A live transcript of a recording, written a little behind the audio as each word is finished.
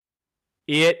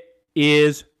It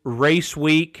is race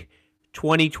week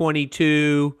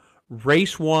 2022,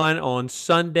 race one on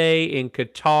Sunday in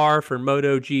Qatar for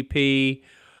MotoGP.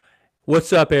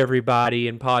 What's up, everybody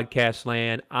in podcast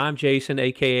land? I'm Jason,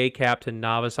 aka Captain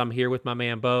Novice. I'm here with my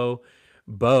man Bo.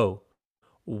 Bo,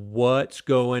 what's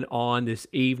going on this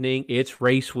evening? It's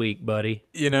race week, buddy.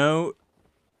 You know,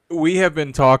 we have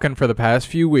been talking for the past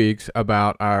few weeks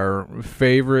about our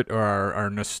favorite or our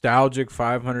nostalgic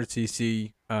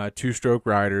 500cc two-stroke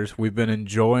riders. We've been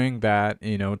enjoying that,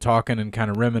 talking and kind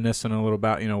of reminiscing a little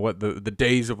about, what the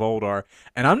days of old are.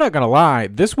 And I'm not going to lie,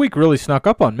 this week really snuck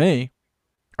up on me.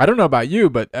 I don't know about you,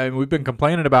 but we've been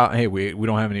complaining about, hey, we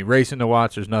don't have any racing to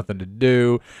watch. There's nothing to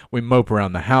do. We mope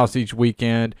around the house each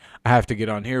weekend. I have to get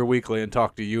on here weekly and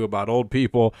talk to you about old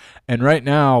people. And right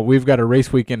now, we've got a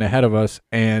race weekend ahead of us,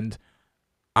 and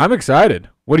I'm excited.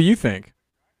 What do you think?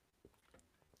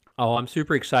 Oh, I'm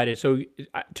super excited. So,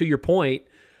 to your point,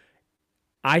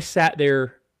 I sat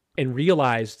there and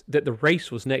realized that the race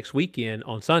was next weekend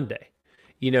on Sunday.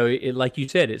 Like you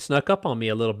said, it snuck up on me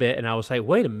a little bit, and I was like,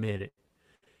 wait a minute,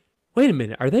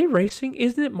 are they racing?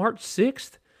 Isn't it March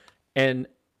 6th? And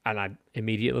I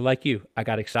immediately, like you, I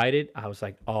got excited. I was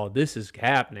like, oh, this is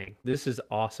happening. This is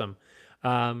awesome.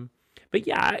 But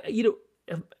yeah,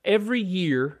 every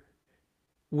year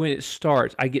when it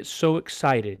starts, I get so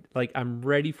excited. Like I'm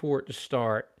ready for it to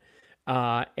start.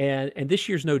 And this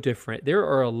year's no different. There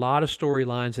are a lot of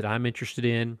storylines that I'm interested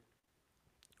in.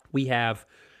 We have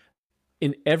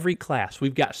in every class,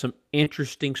 we've got some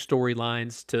interesting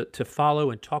storylines to follow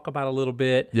and talk about a little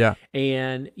bit. Yeah.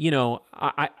 And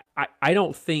I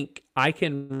don't think I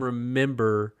can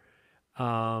remember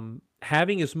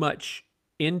having as much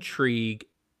intrigue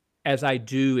as I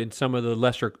do in some of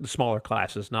the smaller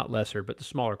classes, not lesser, but the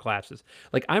smaller classes.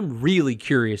 Like I'm really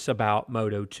curious about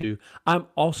Moto 2. I'm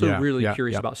also really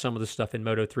curious about some of the stuff in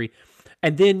Moto 3.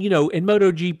 And then, in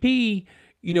MotoGP,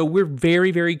 we're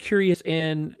very, very curious.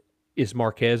 And is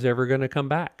Marquez ever going to come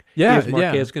back? Yeah. Is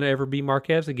Marquez going to ever be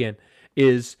Marquez again?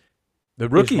 Is the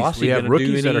rookies? We have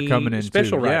rookies that are coming in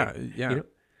special too. Riding? Yeah.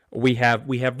 We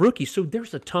have rookies, so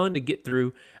there's a ton to get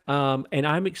through, and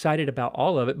I'm excited about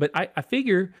all of it. But I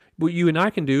figure what you and I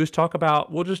can do is talk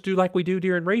about. We'll just do like we do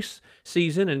during race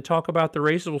season and talk about the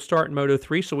races. We'll start in Moto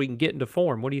 3 so we can get into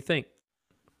form. What do you think?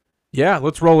 Yeah,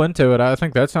 let's roll into it. I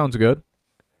think that sounds good.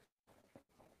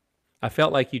 I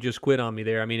felt like you just quit on me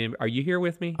there. I mean, are you here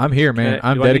with me? I'm here, man.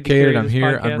 I'm dedicated. I'm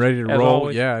here. I'm ready to roll.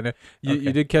 Always? Yeah,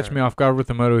 you did catch me off guard with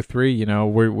the Moto 3.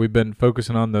 We've been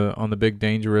focusing on the big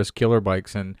dangerous killer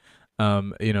bikes, and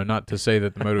not to say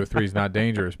that the Moto 3 is not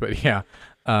dangerous, but yeah,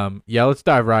 let's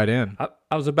dive right in.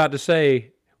 I was about to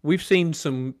say we've seen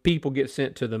some people get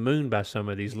sent to the moon by some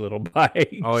of these little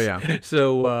bikes. Oh yeah.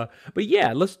 So, but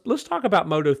yeah, let's talk about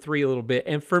Moto 3 a little bit.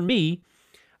 And for me,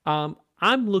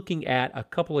 I'm looking at a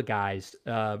couple of guys.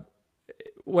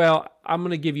 Well, I'm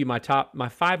going to give you my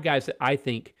 5 guys that I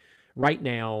think right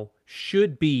now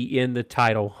should be in the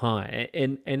title hunt.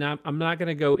 And I'm not going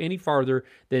to go any farther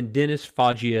than Dennis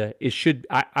Foggia.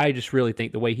 I just really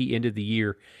think the way he ended the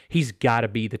year, he's got to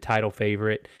be the title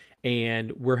favorite.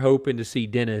 And we're hoping to see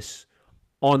Dennis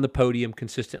on the podium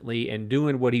consistently and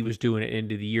doing what he was doing at the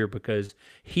end of the year because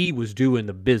he was doing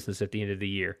the business at the end of the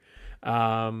year.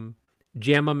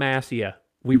 Gemma Masia,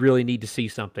 we really need to see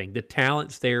something. The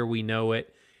talent's there, we know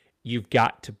it. You've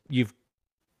got to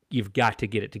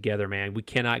get it together, man. We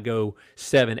cannot go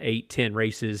 7, 8, 10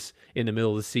 races in the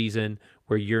middle of the season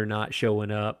where you're not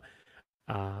showing up.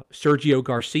 Sergio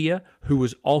Garcia, who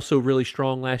was also really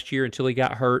strong last year until he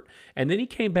got hurt, and then he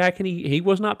came back and he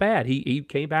was not bad. He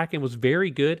came back and was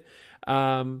very good.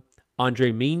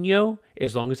 Andre Mino,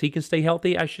 as long as he can stay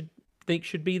healthy, I should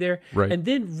be there. Right. And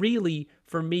then really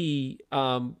for me,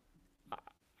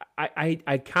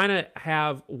 I kind of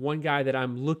have one guy that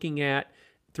I'm looking at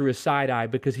through a side eye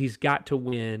because he's got to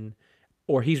win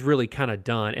or he's really kind of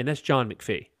done, and that's John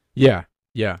McPhee. Yeah.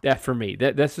 That for me,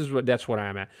 that's what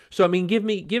I'm at. So I mean, give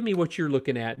me what you're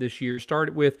looking at this year.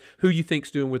 Start with who you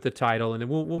think's doing with the title, and then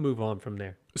we'll move on from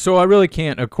there. So I really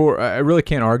can't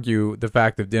argue the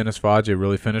fact that Dennis Foggia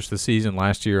really finished the season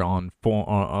last year on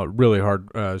really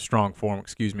hard, strong form.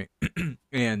 Excuse me,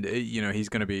 and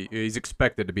he's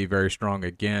expected to be very strong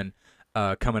again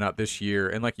coming out this year.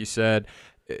 And like you said,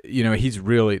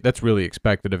 that's really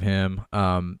expected of him.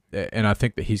 And I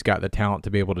think that he's got the talent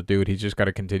to be able to do it. He's just got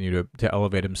to continue to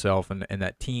elevate himself, and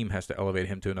that team has to elevate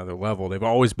him to another level. They've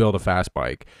always built a fast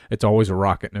bike. It's always a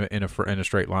rocket in a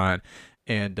straight line.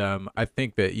 And I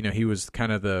think that he was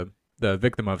kind of the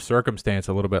victim of circumstance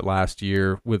a little bit last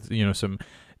year with some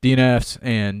DNFs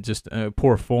and just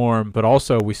poor form, but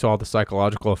also we saw the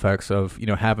psychological effects of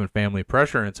having family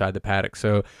pressure inside the paddock.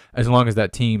 So as long as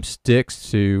that team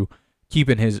sticks to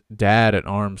keeping his dad at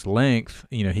arm's length,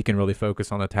 he can really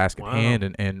focus on the task at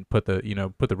hand and put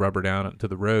the rubber down to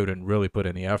the road and really put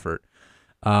in the effort.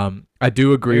 I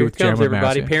do agree Here with comes Chandler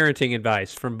everybody. Massey. Parenting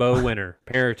advice from Bo Winter.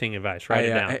 Parenting advice. Write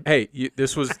it down. Hey,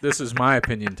 this is my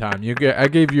opinion time. You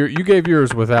gave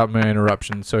yours without my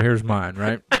interruption, so here's mine,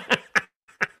 right?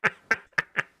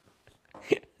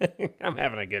 I'm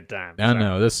having a good time. I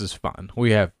know, this is fun.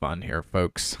 We have fun here,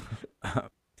 folks.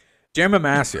 Jamma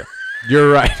Masia,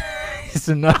 you're right. It's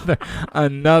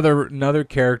another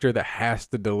character that has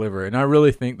to deliver, and I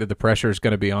really think that the pressure is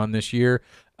going to be on this year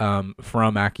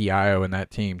from Aki Ayo and that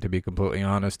team. To be completely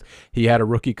honest, he had a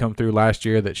rookie come through last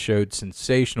year that showed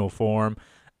sensational form,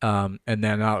 and then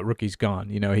now the rookie's gone.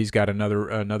 He's got another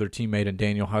teammate in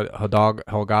Daniel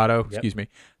Holgado, excuse me,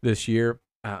 this year.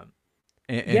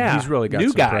 And he's really got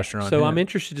some pressure on him. So I'm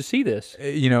interested to see this.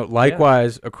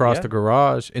 Likewise across the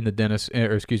garage in the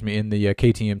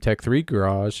KTM Tech 3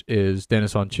 garage is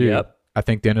Dennis On Chu. Yep. I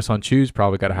think Dennis On Chu's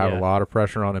probably got to have a lot of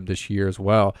pressure on him this year as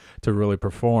well to really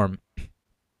perform.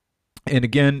 And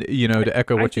again, to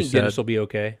echo what you said, Dennis will be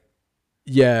okay.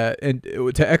 Yeah, and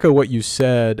to echo what you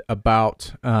said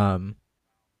about John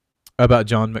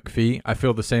McPhee. I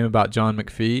feel the same about John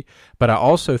McPhee, but I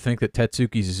also think that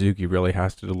Tetsuki Suzuki really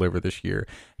has to deliver this year.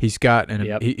 He's got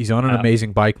he's on an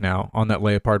amazing bike now, on that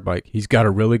Leopard bike. He's got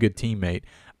a really good teammate.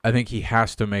 I think he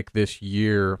has to make this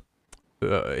year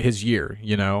his year,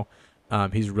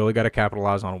 He's really got to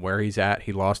capitalize on where he's at.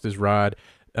 He lost his ride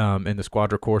in the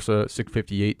Squadra Corsa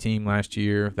 658 team last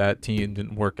year. That team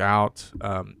didn't work out,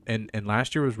 and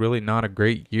last year was really not a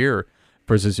great year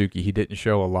for Suzuki. He didn't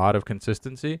show a lot of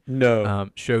consistency. No.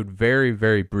 Showed very,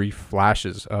 very brief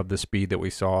flashes of the speed that we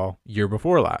saw year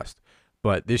before last.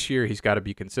 But this year, he's got to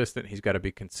be consistent. He's got to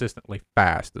be consistently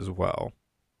fast as well.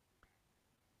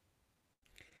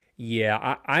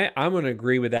 Yeah, I'm going to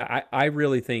agree with that. I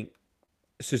really think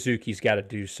Suzuki's got to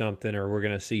do something, or we're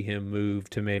going to see him move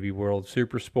to maybe World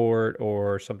Supersport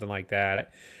or something like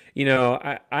that.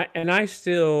 I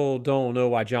still don't know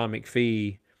why John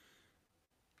McPhee.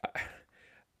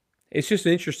 It's just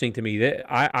interesting to me that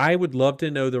I would love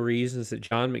to know the reasons that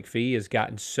John McPhee has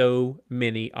gotten so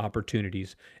many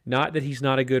opportunities. Not that he's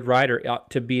not a good rider.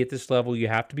 To be at this level, you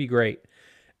have to be great.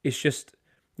 It's just,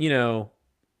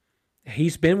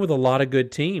 he's been with a lot of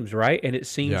good teams, right? And it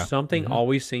seems something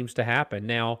always seems to happen.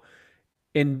 Now,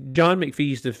 in John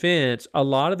McPhee's defense, a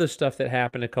lot of the stuff that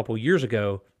happened a couple years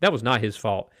ago, that was not his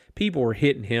fault. People were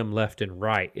hitting him left and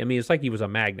right. I mean, it's like he was a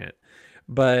magnet.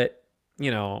 But,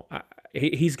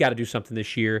 he's got to do something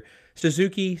this year.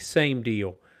 Suzuki, same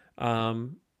deal.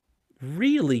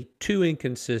 Really too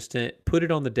inconsistent. Put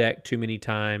it on the deck too many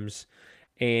times.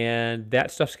 And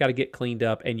that stuff's got to get cleaned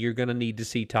up. And you're going to need to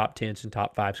see top 10s and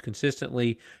top 5s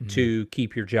consistently to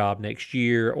keep your job next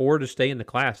year or to stay in the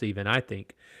class even, I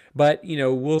think. But,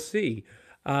 we'll see.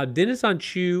 Dennis On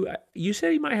Chu, you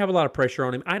said he might have a lot of pressure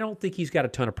on him. I don't think he's got a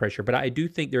ton of pressure, but I do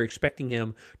think they're expecting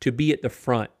him to be at the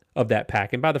front of that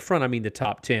pack. And by the front, I mean the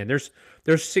top 10. There's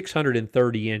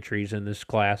 630 entries in this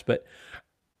class, but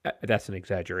that's an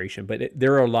exaggeration. But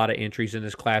there are a lot of entries in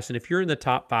this class. And if you're in the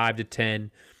top 5 to 10,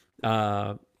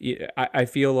 I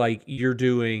feel like you're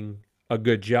doing a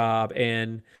good job.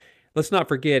 And let's not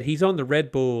forget, he's on the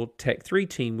Red Bull Tech 3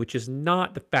 team, which is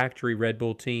not the factory Red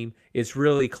Bull team. It's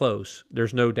really close.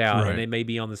 There's no doubt. Right. And they may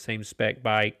be on the same spec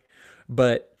bike.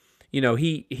 But,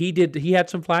 he had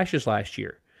some flashes last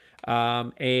year.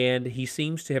 And he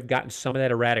seems to have gotten some of that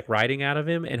erratic riding out of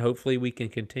him, and hopefully we can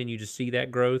continue to see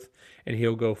that growth and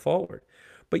he'll go forward.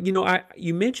 But,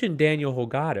 you mentioned Daniel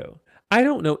Holgado. I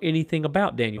don't know anything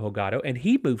about Daniel Holgado, and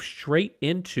he moved straight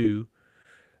into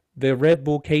the Red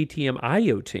Bull KTM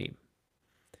Ayo team.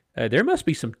 There must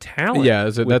be some talent. Yeah,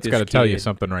 that's got to tell you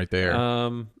something right there.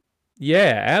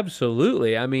 Yeah,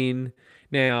 absolutely. I mean,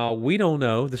 now, we don't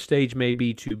know. The stage may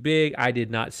be too big. I did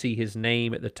not see his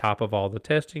name at the top of all the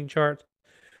testing charts.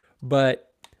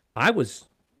 But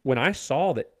when I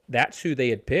saw that that's who they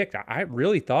had picked, I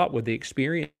really thought with the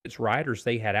experienced riders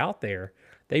they had out there,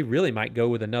 they really might go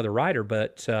with another rider,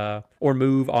 but or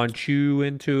move On Chu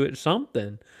into it,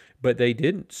 something. But they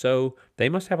didn't. So they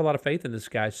must have a lot of faith in this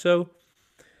guy. So,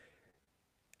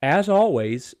 as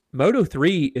always,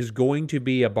 Moto3 is going to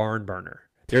be a barn burner.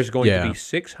 There's going to be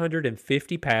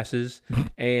 650 passes,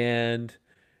 and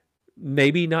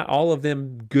maybe not all of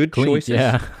them good clean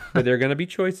choices, but they're going to be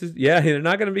choices. Yeah, they're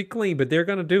not going to be clean, but they're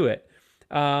going to do it.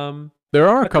 There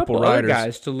are a couple riders. Other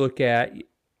guys to look at.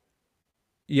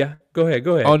 Yeah, go ahead.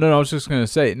 Go Oh ahead. no, I was just gonna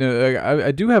say no.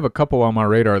 I do have a couple on my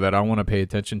radar that I want to pay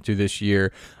attention to this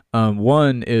year.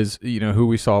 One is who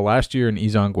we saw last year in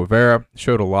Izan Guevara,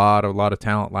 showed a lot of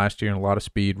talent last year and a lot of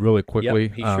speed really Yep, quickly.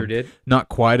 he sure did. Not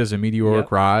quite as a meteoric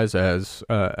Yep. rise as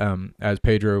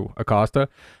Pedro Acosta,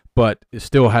 but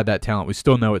still had that talent. We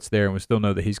still know it's there, and we still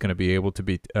know that he's going to be able to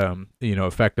be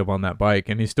effective on that bike.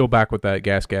 And he's still back with that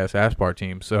Gas Aspar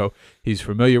team, so he's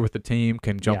familiar with the team,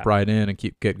 can jump Yeah. right in and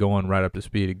get going right up to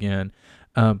speed again.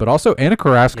 But also Anna Yeah.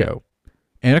 Carrasco.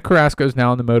 Anna Carrasco is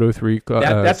now in the Moto 3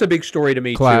 That's a big story to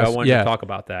me too. I class. wanted to Yeah. talk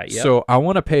about that. Yep. So I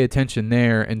want to pay attention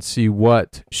there and see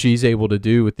what she's able to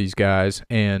do with these guys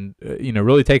and,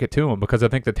 really take it to them, because I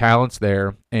think the talent's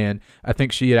there. And I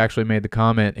think she had actually made the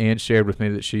comment and shared with me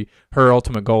that her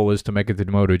ultimate goal is to make it to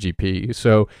the MotoGP.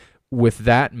 So with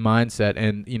that mindset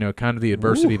and, kind of the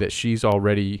adversity Ooh. that she's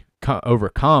already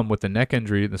overcome with the neck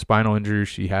injury and the spinal injury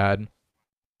she had,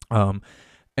 and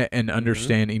Hmm.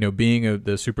 understand, being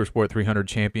the Super Sport 300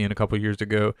 champion a couple years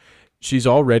ago, she's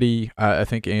already, I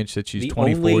think Ange said she's The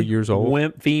 24 only years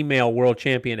old. female world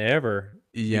champion ever.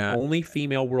 The Yeah. only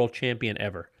female world champion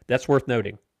ever. That's worth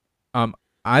noting. Um,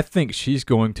 I think she's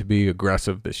going to be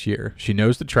aggressive this year. She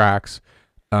knows the tracks.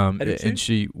 I do And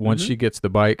too. once Hmm. she gets the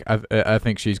bike, I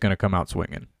think she's going to come out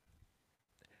swinging.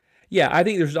 Yeah, I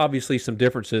think there's obviously some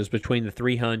differences between the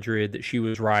 300 that she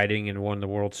was riding and won the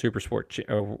World Super Sport,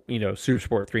 Super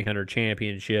Sport 300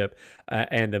 Championship,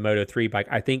 and the Moto 3 bike.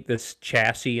 I think this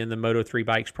chassis in the Moto 3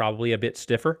 bike's probably a bit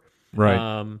stiffer, Right.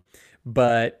 um,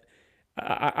 but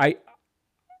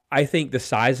I think the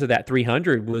size of that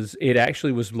 300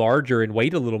 actually was larger and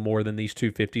weighed a little more than these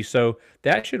 250. So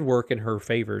that should work in her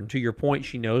favor. And to your point,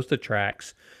 she knows the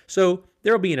tracks. So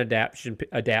there'll be an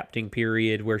adapting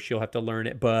period where she'll have to learn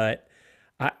it. But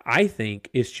I think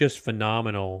it's just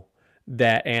phenomenal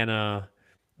that Anna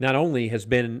not only has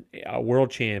been a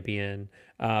world champion,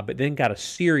 but then got a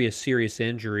serious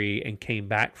injury and came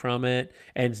back from it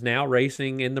and is now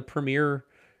racing in the premier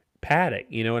paddock.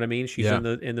 You know what I mean? She's Yeah.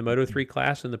 in the Moto 3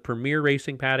 class in the premier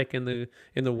racing paddock in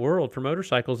the world for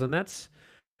motorcycles, and that's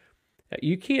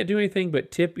you can't do anything but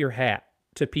tip your hat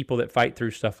to people that fight through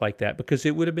stuff like that, because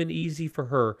it would have been easy for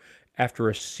her after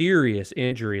a serious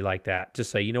injury like that to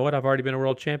say, you know what, I've already been a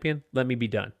world champion, let me be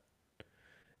done.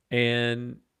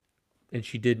 And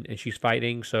she didn't, and she's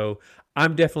fighting. So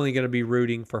I'm definitely going to be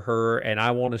rooting for her, and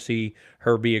I want to see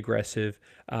her be aggressive.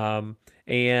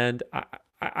 And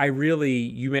I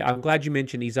really, I'm glad you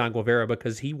mentioned Izan Guevara,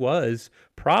 because he was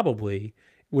probably,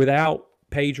 without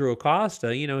Pedro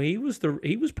Acosta, he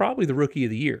was probably the rookie of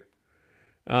the year.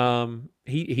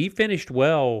 He finished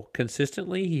well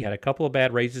consistently. He had a couple of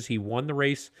bad races. He won the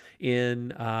race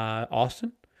in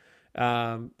Austin.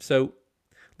 So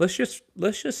let's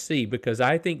just see, because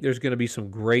I think there's going to be some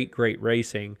great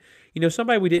racing.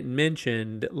 Somebody we didn't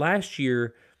mention that last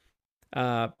year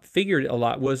figured a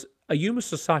lot was Ayuma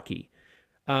Sasaki.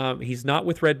 He's not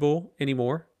with Red Bull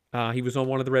anymore. He was on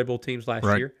one of the Red Bull teams last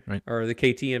Right. year, Right. or the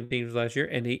KTM teams last year,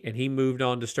 and he moved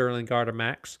on to Sterling Garda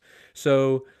Max.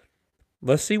 So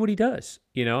let's see what he does.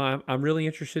 I'm really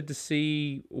interested to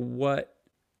see what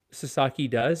Sasaki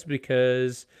does,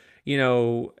 because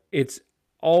it's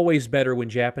always better when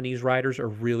Japanese riders are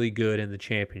really good in the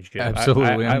championship.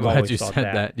 Absolutely. I'm I've glad always you thought said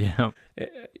that. that. Yeah.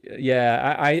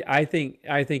 Yeah, I think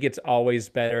it's always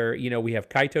better. We have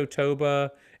Kaito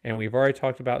Toba, and we've already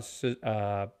talked about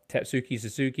Tatsuki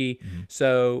Suzuki. Mhm.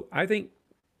 So I think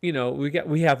we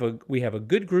have a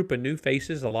good group of new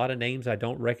faces, a lot of names I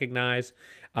don't recognize,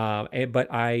 but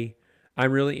I'm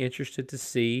really interested to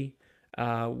see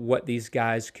what these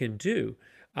guys can do.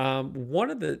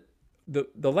 One of the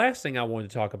last thing I wanted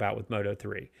to talk about with Moto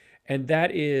 3, and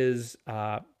that is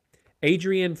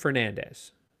Adrian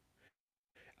Fernandez,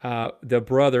 the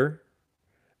brother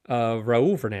of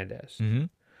Raul Fernandez.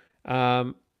 Hmm.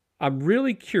 Um, I'm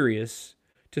really curious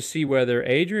to see whether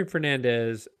Adrian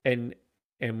Fernandez, and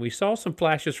we saw some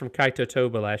flashes from Kaito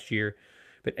Toba last year,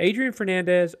 but Adrian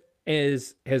Fernandez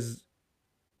has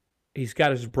he's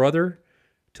got his brother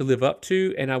to live up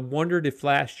to, and I wondered if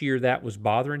last year that was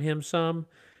bothering him some.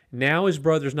 Now his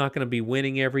brother's not going to be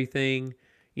winning everything,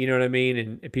 you know what I mean?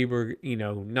 And people are,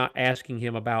 not asking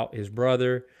him about his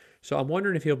brother. So I'm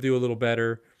wondering if he'll do a little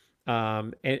better.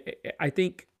 And I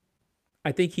think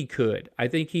he could. I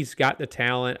think he's got the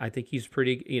talent. I think he's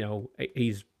pretty,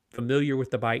 he's familiar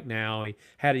with the bike now. He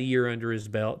had a year under his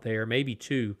belt there, maybe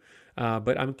two.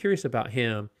 But I'm curious about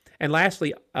him. And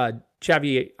lastly,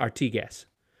 Xavier Artigas.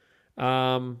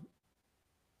 Um,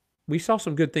 we saw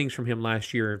some good things from him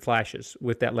last year in flashes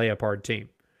with that Leopard team.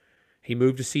 He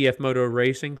moved to CF Moto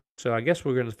Racing, so I guess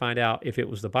we're going to find out if it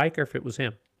was the bike or if it was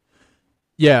him.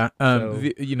 Yeah, So,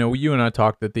 you and I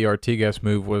talked that the Artigas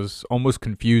move was almost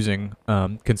confusing,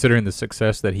 considering the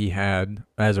success that he had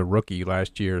as a rookie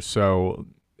last year. So,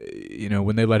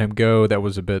 when they let him go, that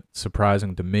was a bit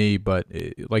surprising to me. But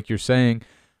like you're saying,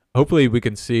 hopefully we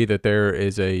can see that there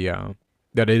is that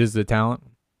it is the talent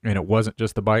and it wasn't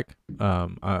just the bike.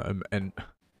 And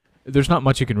there's not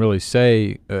much you can really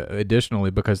say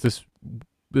additionally because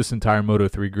this entire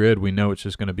Moto3 grid, we know it's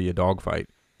just going to be a dogfight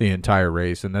the entire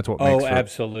race, and that's what makes oh, for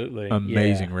absolutely,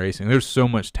 amazing yeah. racing. There's so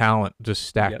much talent just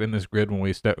stacked Yep. in this grid when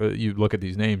you look at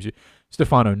these names.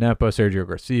 Stefano Nepa, Sergio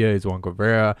Garcia, Juan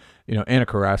Guevara, Anna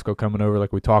Carrasco coming over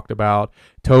like we talked about.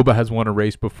 Toba has won a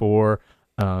race before.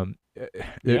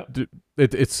 Yep.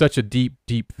 It's such a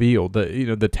deep field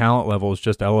that the talent level is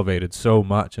just elevated so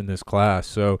much in this class.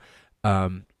 So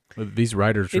these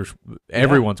riders It,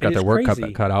 everyone's and got it's their work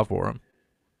crazy. cut out for them.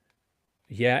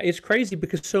 Yeah, it's crazy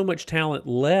because so much talent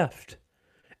left,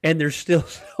 and there's still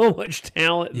so much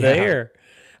talent Yeah. there.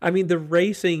 I mean, the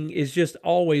racing is just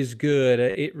always good.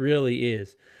 It really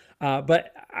is.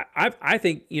 But I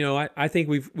think I think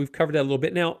we've covered that a little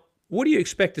bit. Now, what do you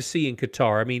expect to see in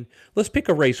Qatar? I mean, let's pick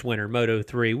a race winner, Moto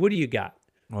 3. What do you got?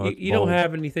 Well, You, that's you don't bold.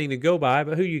 have anything to go by,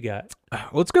 but who you got?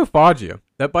 Let's go Faggio.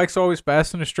 That bike's always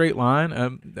fast in a straight line.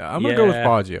 I'm gonna go with Yeah,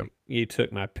 Faggio. you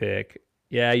took my pick.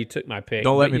 Yeah, you took my pick.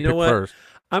 Don't let But me you know pick what? first.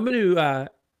 I'm going to.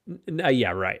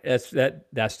 Yeah, right. That's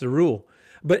the rule.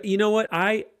 But you know what?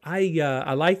 I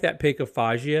like that pick of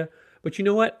Fagia. But you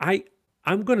know what?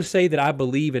 I'm going to say that I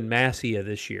believe in Massia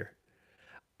this year.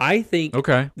 I think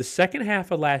Okay. the second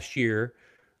half of last year,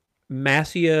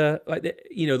 Massia, like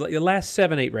the last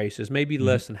 7-8 races, maybe Hmm.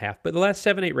 less than half, but the last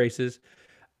 7-8 races,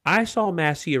 I saw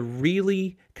Massia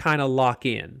really kind of lock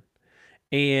in.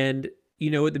 And,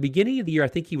 at the beginning of the year, I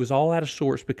think he was all out of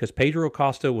sorts because Pedro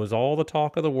Acosta was all the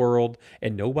talk of the world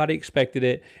and nobody expected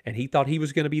it. And he thought he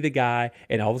was going to be the guy.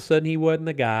 And all of a sudden, he wasn't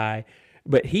the guy.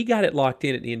 But he got it locked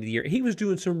in at the end of the year. He was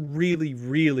doing some really,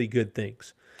 really good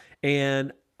things.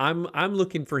 And I'm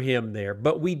looking for him there.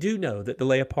 But we do know that the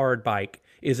Leopard bike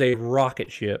is a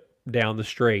rocket ship down the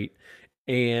straight.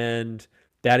 And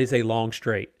that is a long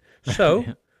straight. So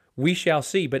we shall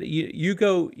see. But you're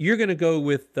going to go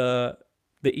with the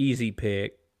easy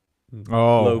pick,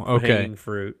 Oh, low okay. hanging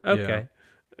fruit. Yeah. Okay.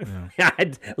 Yeah.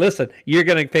 Listen, you're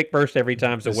going to pick first every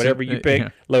time. So whatever you pick, Yeah.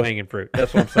 low hanging fruit.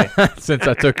 That's what I'm saying. Since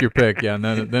I took your pick, yeah,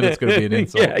 then it's gonna be an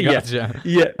insult. Yeah, yeah, Gotcha.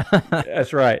 yeah.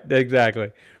 That's right.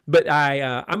 Exactly. But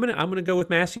I'm gonna go with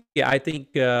Massey. Yeah, I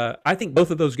think both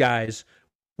of those guys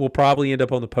will probably end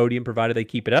up on the podium provided they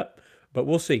keep it up. But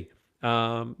we'll see.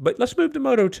 But let's move to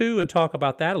Moto 2 and talk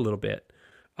about that a little bit.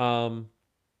 Um,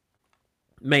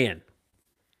 man,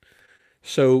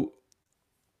 so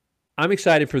I'm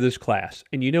excited for this class.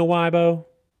 And you know why, Bo?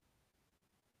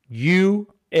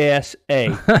 USA.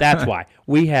 That's why.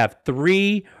 We have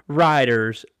 3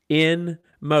 riders in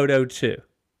Moto 2.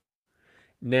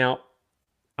 Now,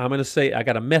 I'm going to say I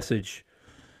got a message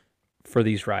for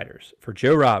these riders, for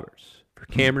Joe Roberts, for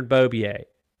Cameron Bobier,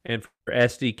 and for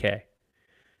SDK.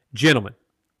 Gentlemen,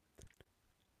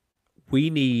 we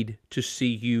need to see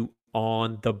you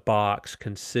on the box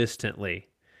consistently.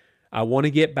 I want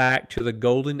to get back to the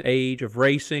golden age of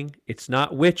racing. It's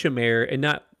not which American,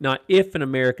 and not if an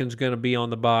American's going to be on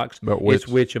the box. But It's which?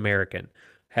 which American.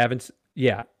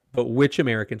 Yeah, but which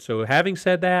American. So having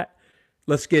said that,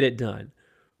 let's get it done.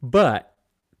 But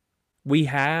we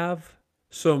have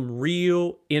some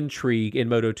real intrigue in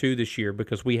Moto 2 this year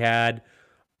because we had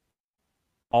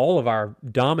all of our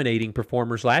dominating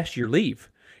performers last year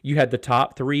leave. You had the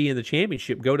top 3 in the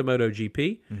championship go to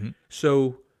MotoGP. Mm-hmm.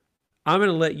 So I'm going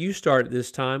to let you start at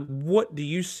this time. What do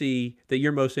you see that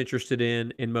you're most interested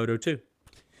in Moto 2?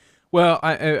 Well,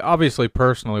 obviously,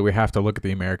 personally, we have to look at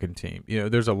the American team.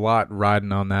 There's a lot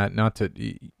riding on that.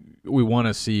 We want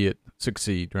to see it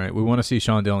succeed, right? We want to see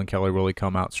Sean Dillon Kelly really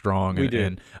come out strong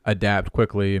and adapt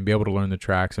quickly and be able to learn the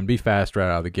tracks and be fast right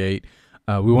out of the gate.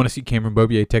 We want to see Cameron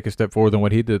Bobier take a step forward than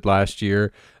what he did last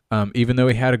year. Even though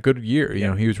he had a good year,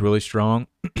 he was really strong,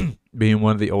 being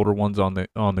one of the older ones on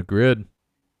the grid,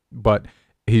 but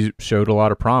he showed a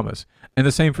lot of promise. And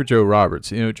the same for Joe Roberts.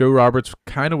 Joe Roberts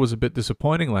kind of was a bit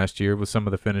disappointing last year with some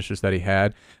of the finishes that he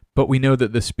had, but we know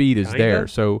that the speed is there.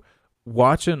 So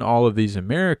watching all of these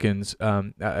Americans,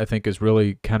 I think is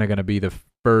really kind of going to be the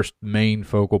first main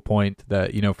focal point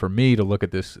that, for me to look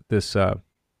at this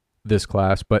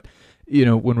class. But,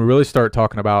 when we really start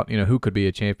talking about, who could be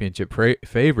a championship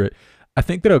favorite, I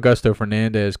think that Augusto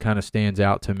Fernandez kind of stands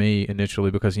out to me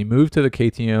initially because he moved to the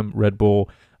KTM Red Bull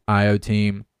IO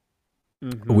team.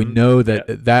 Mm-hmm. We know that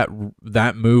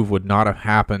that move would not have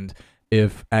happened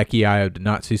if Akiayo did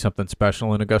not see something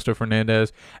special in Augusto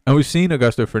Fernandez. And we've seen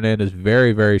Augusto Fernandez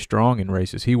very, very strong in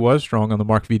races. He was strong on the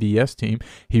Mark VDS team.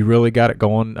 He really got it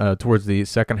going towards the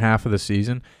second half of the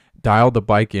season, dialed the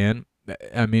bike in.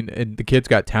 I mean, and the kid's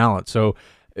got talent. So,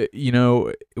 we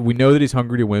know that he's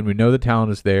hungry to win. We know the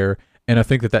talent is there. And I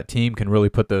think that team can really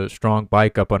put the strong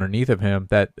bike up underneath of him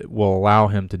that will allow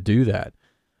him to do that.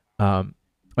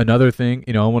 Another thing,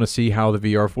 I want to see how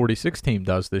the VR46 team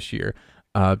does this year.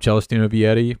 Celestino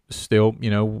Vietti still,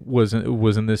 was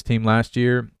in this team last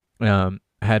year.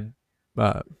 Had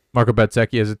Marco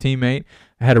Bezzecchi as a teammate.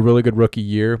 Had a really good rookie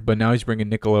year, but now he's bringing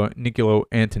Nicolo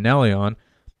Antonelli on,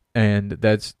 and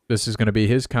this is going to be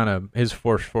his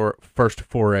first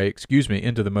foray,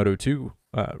 into the Moto2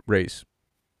 race.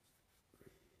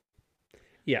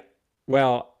 Yeah.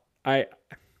 Well, I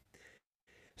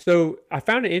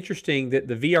found it interesting that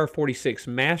the VR46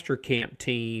 Master Camp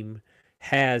team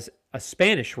has a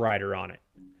Spanish rider on it.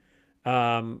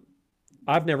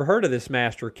 I've never heard of this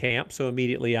Master Camp, so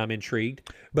immediately I'm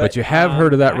intrigued. But you have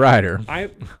heard of that rider.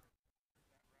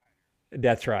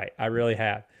 That's right. I really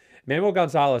have. Manuel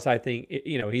Gonzalez, I think,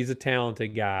 he's a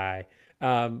talented guy.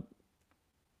 I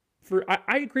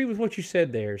agree with what you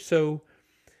said there. So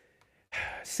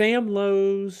Sam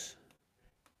Lowes,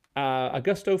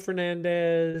 Augusto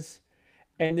Fernandez,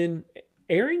 and then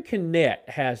Aaron Canet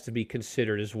has to be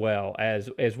considered as well as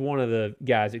one of the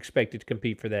guys expected to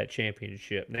compete for that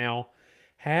championship. Now,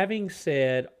 having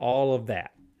said all of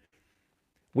that,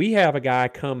 we have a guy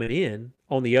coming in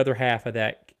on the other half of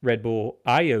that Red Bull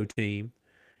IO team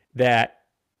that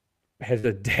has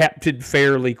adapted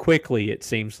fairly quickly, it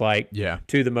seems like,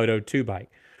 to the Moto2 bike.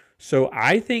 So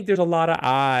I think there's a lot of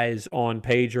eyes on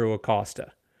Pedro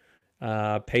Acosta.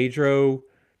 Pedro,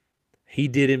 he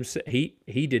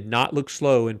did not look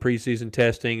slow in preseason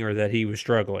testing or that he was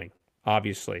struggling.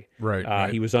 Obviously, right.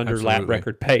 He was under lap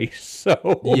record pace.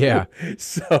 So yeah.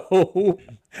 So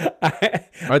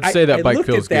I'd say that bike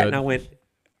feels good. And I went,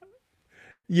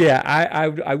 yeah,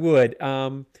 I would.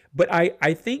 But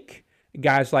I think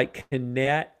guys like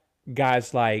Canet,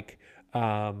 guys like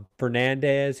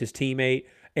Fernandez, his teammate,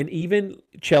 and even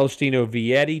Celestino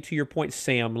Vietti, to your point,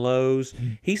 Sam Lowes,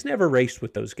 he's never raced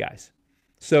with those guys.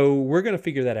 So we're going to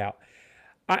figure that out.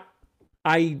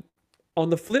 I on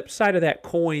the flip side of that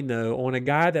coin, though, on a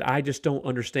guy that I just don't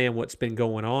understand what's been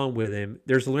going on with him,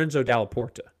 there's Lorenzo Dalla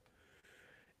Porta.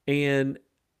 And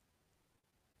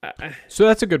so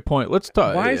that's a good point. Let's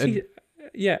talk. Why is he?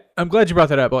 Yeah, I'm glad you brought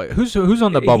that up. Like, who's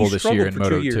on the bubble this year in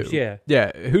Moto2?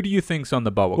 Yeah. Who do you think's on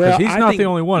the bubble? Because he's not the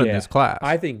only one in this class.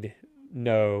 I think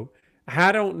no.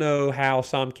 I don't know how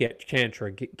Samket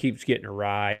Chantra keeps getting a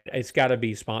ride. It's got to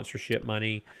be sponsorship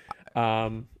money.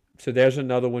 So there's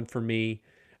another one for me.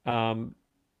 Albert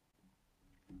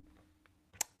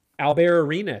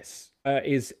Arenas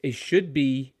should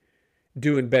be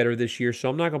doing better this year, so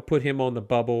I'm not going to put him on the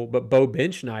bubble. But Bo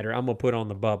Benschneider, I'm going to put on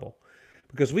the bubble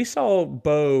because we saw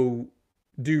Bo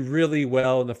do really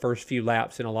well in the first few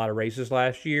laps in a lot of races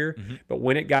last year. Mm-hmm. But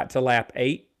when it got to lap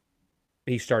 8,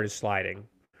 he started sliding.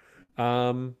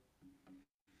 And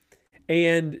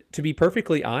to be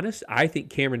perfectly honest, I think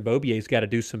Cameron Beaubier's got to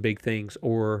do some big things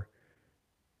or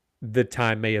the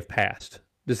time may have passed.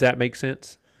 Does that make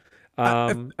sense?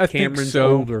 I Cameron's think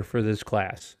so. older for this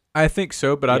class. I think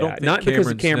so, but I don't think not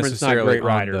because Cameron's not a great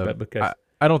rider, but because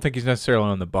I don't think he's necessarily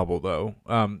on the bubble though.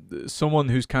 Someone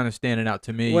who's kind of standing out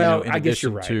to me, in I guess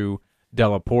you're right. To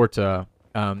Dalla Porta,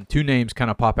 two names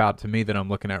kind of pop out to me that I'm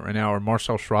looking at right now are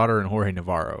Marcel Schroeder and Jorge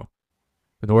Navarro.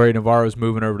 And Jorge Navarro's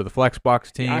moving over to the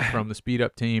Flexbox team from the Speed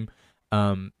Up team.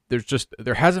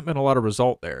 There hasn't been a lot of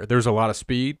result there. There's a lot of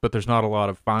speed, but there's not a lot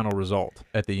of final result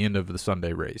at the end of the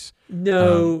Sunday race.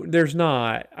 No, there's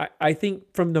not. I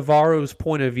think from Navarro's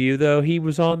point of view, though, he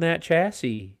was on that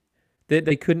chassis that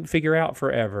they couldn't figure out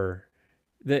forever.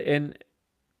 And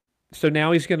so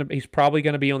now he's probably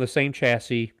gonna be on the same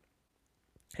chassis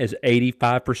as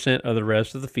 85% of the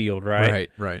rest of the field, right?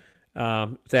 Right.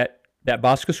 That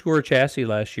Boscoscura chassis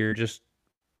last year just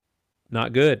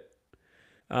not good.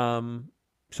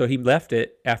 So he left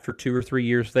it after 2 or 3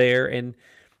 years there. And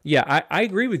yeah, I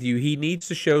agree with you. He needs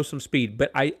to show some speed, but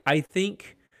I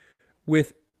think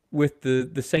with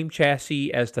the same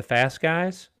chassis as the fast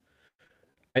guys,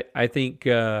 I think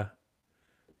he's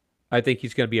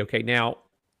going to be okay. Now,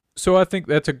 so I think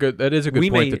that is a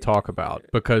good point to talk about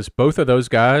because both of those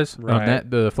guys on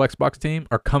the Flexbox team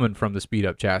are coming from the Speed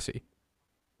Up chassis.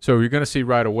 So you're going to see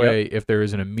right away if there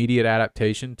is an immediate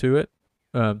adaptation to it.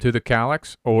 To the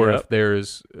Calyx, or if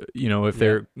there's,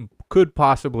 there could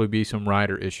possibly be some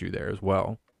rider issue there as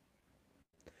well.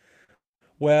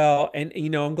 Well, and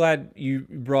I'm glad you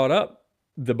brought up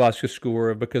the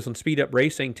Buskasura, because on Speed Up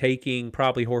Racing, taking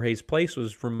probably Jorge's place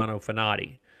was Romano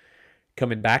Fenati.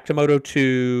 Coming back to Moto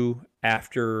 2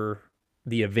 after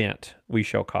the event, we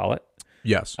shall call it.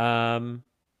 Yes.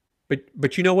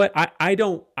 But you know what? I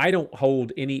don't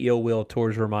hold any ill will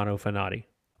towards Romano Fenati.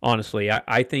 Honestly,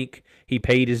 I think he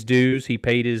paid his dues, he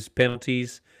paid his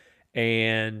penalties,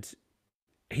 and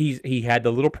he had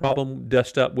the little problem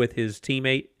dust up with his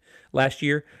teammate last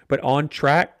year. But on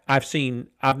track, I've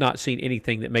not seen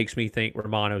anything that makes me think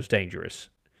Romano's dangerous,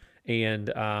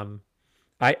 and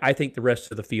I think the rest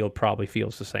of the field probably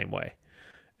feels the same way.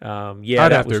 Yeah, I'd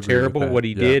that have to was agree with terrible that. what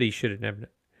he Yeah. did. He should have never.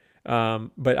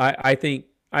 But I think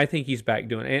he's back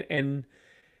doing it, and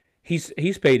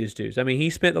he's paid his dues. I mean, he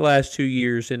spent the last 2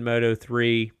 years in Moto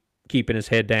 3 keeping his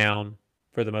head down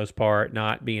for the most part,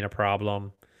 not being a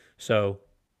problem. So,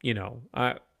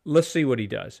 let's see what he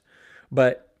does.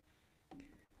 But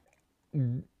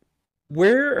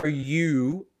where are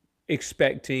you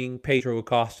expecting Pedro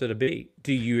Acosta to be?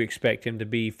 Do you expect him to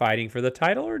be fighting for the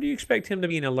title, or do you expect him to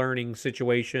be in a learning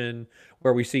situation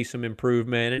where we see some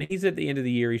improvement? And he's at the end of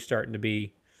the year, he's starting to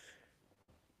be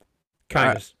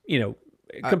kind of,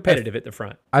 competitive at the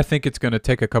front. I think it's going to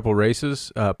take a couple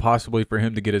races, possibly for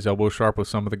him to get his elbow sharp with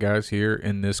some of the guys here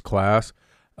in this class,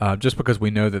 just because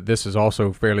we know that this is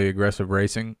also fairly aggressive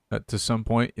racing to some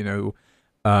point.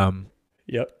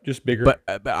 Yep, just bigger.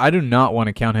 But I do not want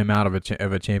to count him out of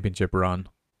a championship run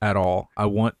at all. I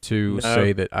want to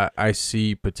say that I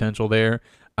see potential there.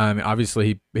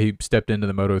 Obviously he stepped into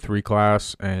the Moto 3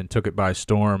 class and took it by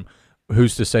storm.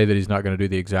 Who's to say that he's not going to do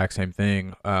the exact same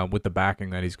thing with the backing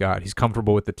that he's got? He's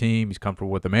comfortable with the team. He's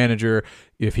comfortable with the manager.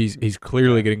 If he's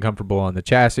clearly getting comfortable on the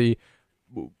chassis,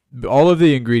 all of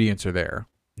the ingredients are there.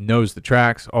 Knows the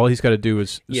tracks. All he's got to do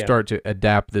is start to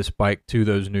adapt this bike to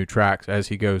those new tracks as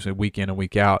he goes week in and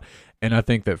week out. And I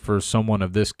think that for someone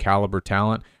of this caliber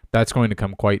talent, that's going to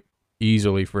come quite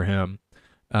easily for him.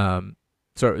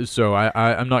 So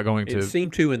I'm not going to. It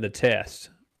seemed to in the test.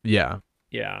 Yeah.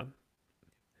 Yeah.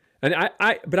 And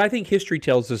but I think history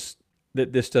tells us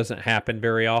that this doesn't happen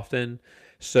very often.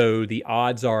 So the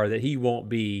odds are that he won't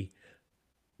be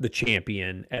the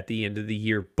champion at the end of the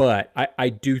year. But I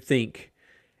do think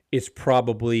it's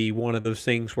probably one of those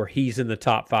things where he's in the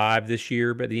top 5 this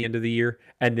year, but at the end of the year,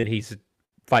 and then he's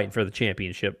fighting for the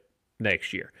championship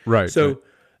next year. Right. So, right.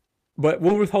 But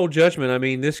we'll withhold judgment. I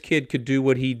mean, this kid could do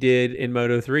what he did in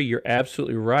Moto 3. You're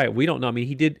absolutely right. We don't know. I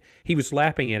mean, he was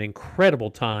lapping at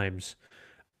incredible times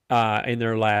in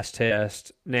their last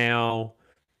test. Now,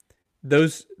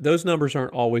 those numbers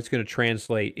aren't always going to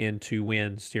translate into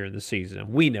wins during the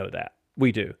season. We know that.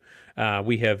 We do.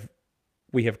 We have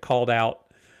called out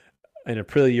an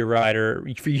Aprilia rider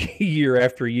for year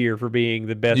after year for being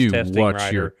the best testing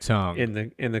rider your tongue.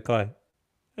 in the class.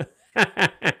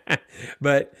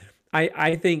 But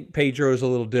I think Pedro is a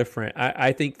little different.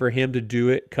 I think for him to do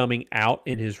it coming out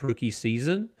in his rookie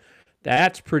season,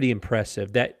 that's pretty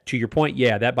impressive. That, to your point,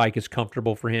 yeah, that bike is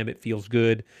comfortable for him. It feels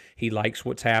good. He likes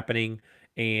what's happening,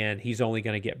 and he's only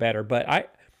going to get better. But I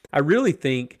really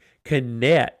think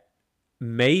Canet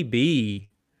may be.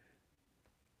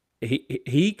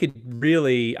 He could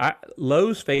really.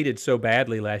 Lowe's faded so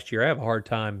badly last year. I have a hard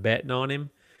time betting on him.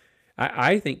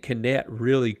 I think Canet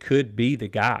really could be the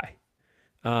guy.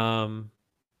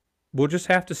 We'll just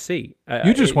have to see.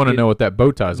 You just want to know what that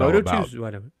bow tie is all about.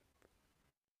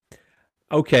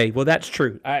 Okay, well that's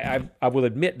true. I will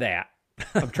admit that.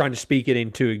 I'm trying to speak it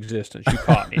into existence. You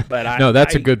caught me, but no,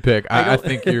 that's a good pick. I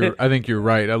think you're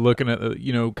right. Looking at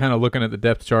kind of looking at the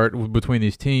depth chart between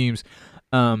these teams.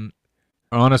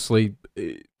 Honestly,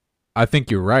 I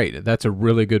think you're right. That's a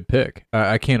really good pick.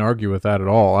 I can't argue with that at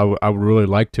all. I would really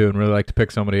like to, and really like to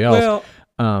pick somebody else.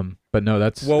 But no,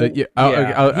 that's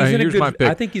here's my pick.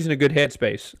 I think he's in a good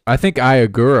headspace. I think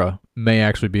Ayagura may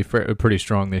actually be pretty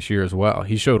strong this year as well.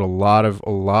 He showed a lot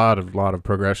of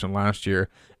progression last year,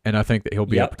 and I think that he'll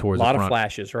be up towards the front. A lot of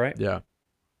flashes, right? Yeah.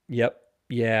 Yep.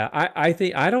 Yeah, I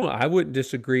think I wouldn't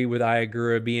disagree with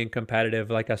Ayagura being competitive.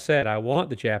 Like I said, I want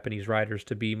the Japanese riders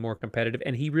to be more competitive,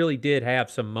 and he really did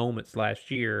have some moments last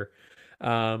year.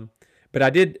 But one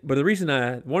of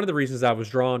the reasons I was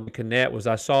drawn to Canet was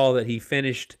I saw that he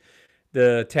finished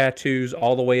the tattoos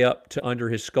all the way up to under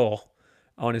his skull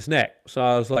on his neck. So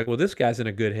I was like, well, this guy's in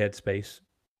a good headspace.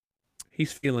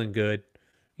 He's feeling good.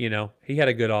 He had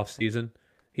a good off season.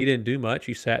 He didn't do much.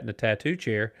 He sat in a tattoo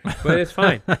chair, but it's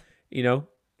fine.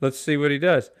 Let's see what he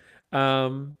does.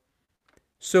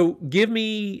 So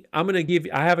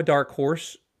I have a dark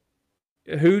horse.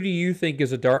 Who do you think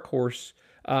is a dark horse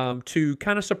to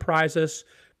kind of surprise us,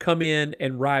 come in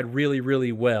and ride really,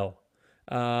 really well,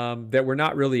 that we're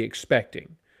not really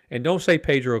expecting? And don't say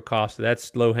Pedro Acosta.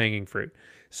 That's low hanging fruit.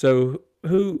 So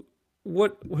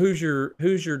who's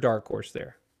your dark horse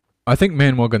there? I think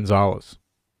Manuel Gonzalez.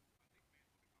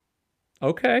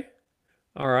 Okay.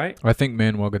 All right. I think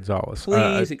Manuel Gonzalez.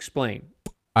 Please explain.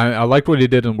 I liked what he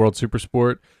did in World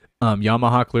Supersport.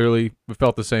 Yamaha clearly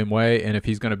felt the same way, and if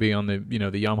he's going to be on the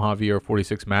the Yamaha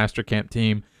VR46 Master Camp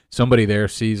team, somebody there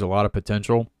sees a lot of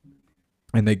potential,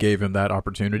 and they gave him that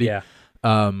opportunity. Yeah.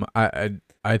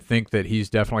 I think that he's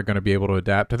definitely going to be able to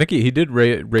adapt. I think he did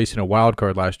race in a wild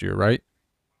card last year, right?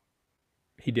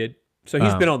 He did. So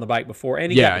he's been on the bike before,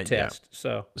 and he got the test.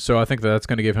 Yeah. So I think that's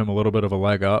going to give him a little bit of a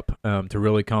leg up to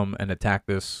really come and attack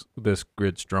this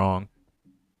grid strong.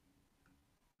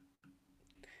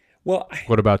 Well,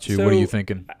 what about you? What are you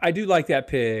thinking? I do like that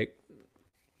pick.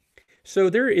 So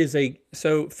there is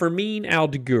Fermin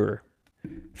Aldeguer.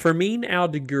 Fermin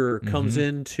Aldeguer comes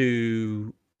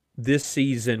into this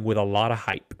season with a lot of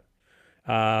hype.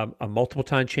 A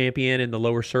multiple-time champion in the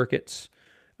lower circuits,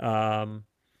 and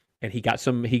he got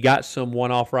some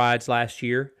one-off rides last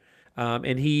year,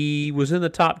 and he was in the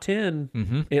top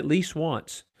 10 at least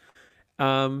once.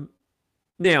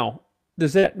 Now,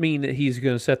 does that mean that he's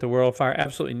going to set the world afire?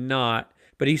 Absolutely not.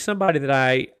 But he's somebody that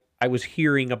I was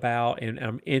hearing about, and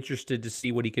I'm interested to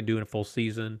see what he can do in a full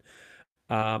season.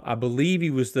 I believe he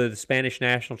was the Spanish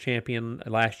national champion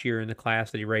last year in the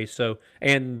class that he raced. So,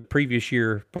 and previous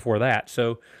year before that.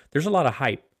 So there's a lot of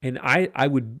hype, and I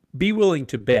would be willing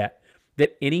to bet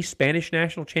that any Spanish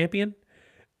national champion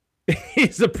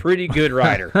is a pretty good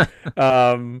rider.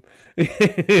 I mean,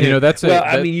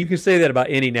 you can say that about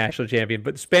any national champion,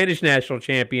 but Spanish national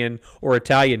champion or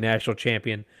Italian national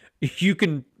champion, you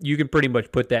can pretty much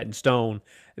put that in stone.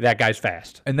 That guy's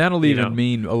fast, and that'll even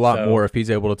mean a lot more if he's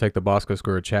able to take the Bosco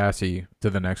chassis to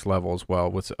the next level as well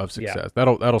of success.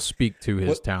 Yeah. That'll speak to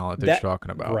his talent that you're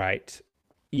talking about, right?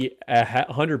 Yeah,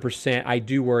 100%. I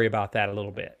do worry about that a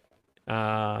little bit.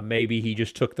 Maybe he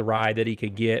just took the ride that he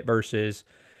could get versus,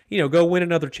 go win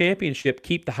another championship,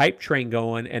 keep the hype train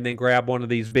going, and then grab one of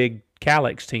these big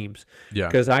Calyx teams. Yeah.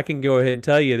 Because I can go ahead and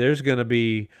tell you there's going to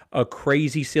be a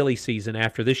crazy, silly season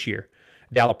after this year.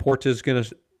 Dalla Porta's going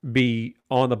to be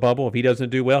on the bubble. If he doesn't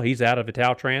do well, he's out of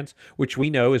Italtrans, which we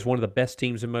know is one of the best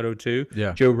teams in Moto2.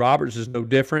 Yeah. Joe Roberts is no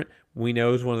different. We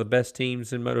know is one of the best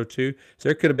teams in Moto2. So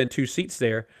there could have been 2 seats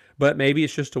there, but maybe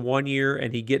it's just a 1 year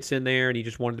and he gets in there and he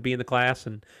just wanted to be in the class.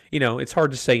 And, it's hard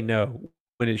to say no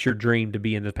when it's your dream to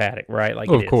be in the paddock, right? Like,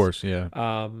 of course, yeah.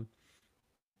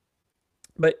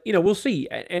 But we'll see.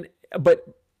 But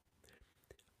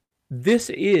this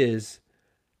is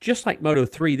just like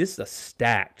Moto3. This is a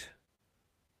stacked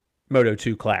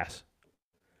Moto2 class.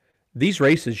 These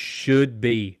races should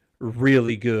be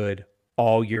really good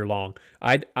all year long.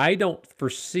 I don't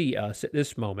foresee us at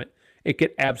this moment. It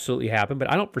could absolutely happen,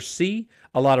 but I don't foresee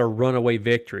a lot of runaway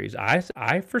victories.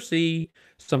 I foresee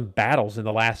some battles in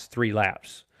the last 3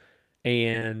 laps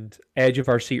and edge of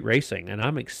our seat racing, and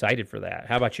I'm excited for that.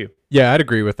 How about you? Yeah, I'd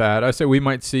agree with that. I say we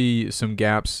might see some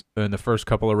gaps in the first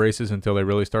couple of races until they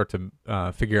really start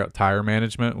to figure out tire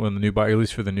management when the new at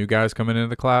least for the new guys coming into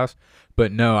the class.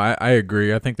 But no, I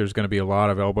agree. I think there's going to be a lot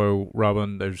of elbow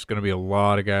rubbing. There's going to be a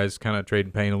lot of guys kind of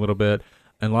trading pain a little bit,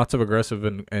 and lots of aggressive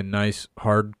and nice,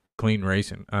 hard, clean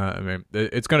racing. I mean,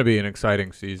 it's going to be an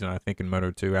exciting season, I think, in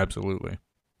Moto2, absolutely.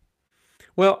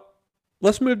 Well,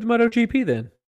 let's move to MotoGP then.